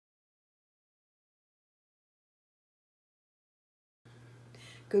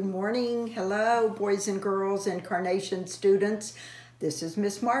Good morning. Hello, boys and girls and Carnation students. This is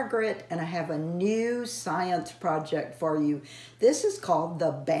Miss Margaret, and I have a new science project for you. This is called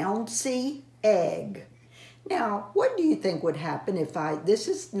the Bouncy Egg. Now, what do you think would happen if this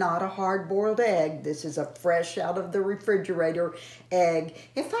is not a hard-boiled egg. This is a fresh out of the refrigerator egg.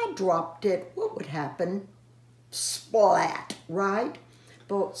 If I dropped it, what would happen? Splat, right?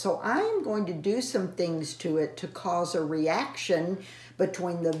 So I'm going to do some things to it to cause a reaction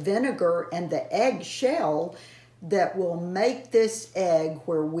between the vinegar and the egg shell that will make this egg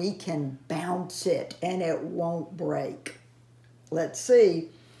where we can bounce it and it won't break. Let's see.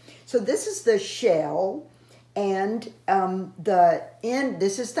 So this is the shell, and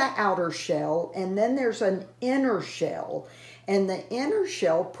this is the outer shell, and then there's an inner shell. And the inner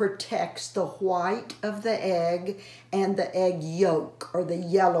shell protects the white of the egg and the egg yolk, or the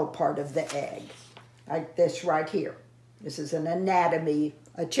yellow part of the egg, like this right here. This is an anatomy,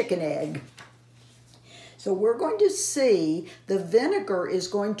 a chicken egg. So we're going to see the vinegar is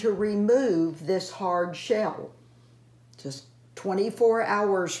going to remove this hard shell. Just 24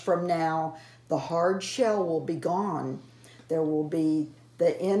 hours from now, the hard shell will be gone. There will be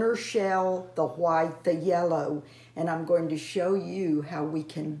the inner shell, the white, the yellow, and I'm going to show you how we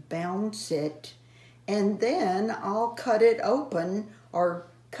can bounce it, and then I'll cut it open, or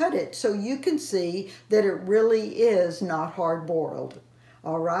cut it so you can see that it really is not hard-boiled.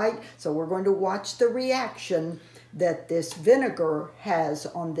 All right, so we're going to watch the reaction that this vinegar has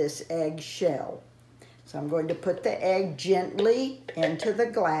on this egg shell. So I'm going to put the egg gently into the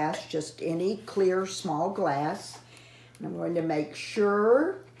glass, just any clear small glass. And I'm going to make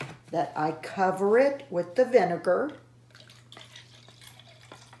sure that I cover it with the vinegar.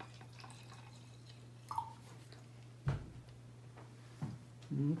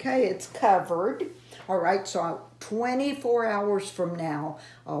 Okay, it's covered. All right, so 24 hours from now,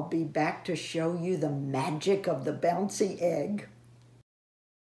 I'll be back to show you the magic of the bouncy egg.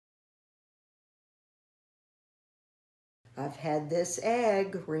 I've had this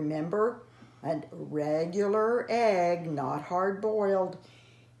egg, remember? A regular egg, not hard-boiled,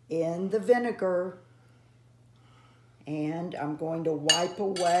 in the vinegar. And I'm going to wipe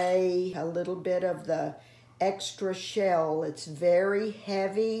away a little bit of the extra shell. It's very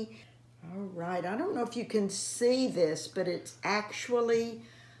heavy. All right, I don't know if you can see this, but it's actually,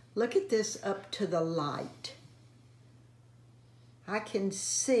 look at this up to the light. I can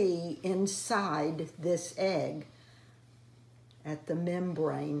see inside this egg at the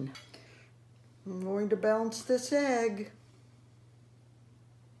membrane. I'm going to bounce this egg.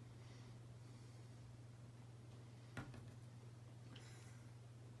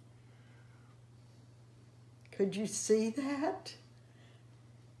 Could you see that?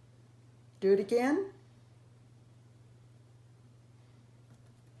 Do it again.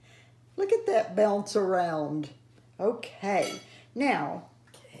 Look at that bounce around. Okay, now,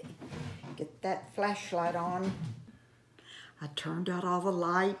 get that flashlight on. I turned out all the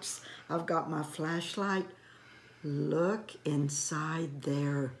lights. I've got my flashlight. Look inside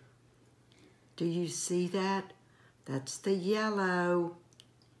there. Do you see that? That's the yellow.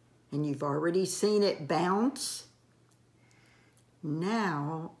 And you've already seen it bounce.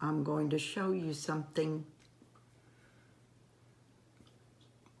 Now I'm going to show you something.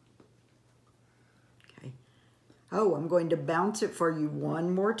 Okay. Oh, I'm going to bounce it for you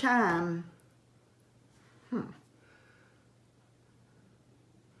one more time.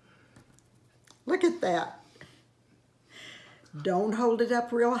 Look at that. Don't hold it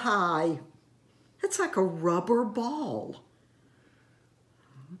up real high. It's like a rubber ball.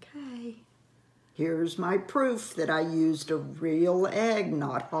 Okay. Here's my proof that I used a real egg,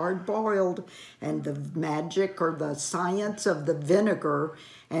 not hard-boiled, and the magic or the science of the vinegar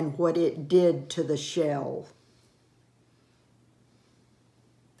and what it did to the shell.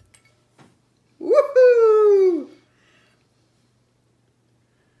 Woohoo!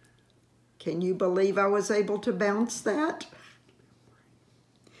 Can you believe I was able to bounce that?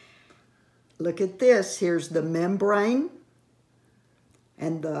 Look at this. Here's the membrane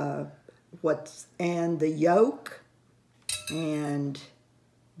and the yolk, and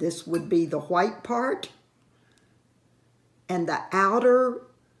this would be the white part, and the outer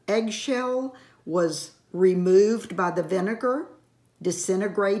eggshell was removed by the vinegar,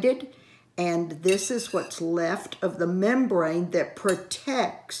 disintegrated, and this is what's left of the membrane that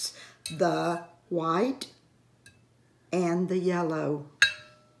protects the white and the yellow.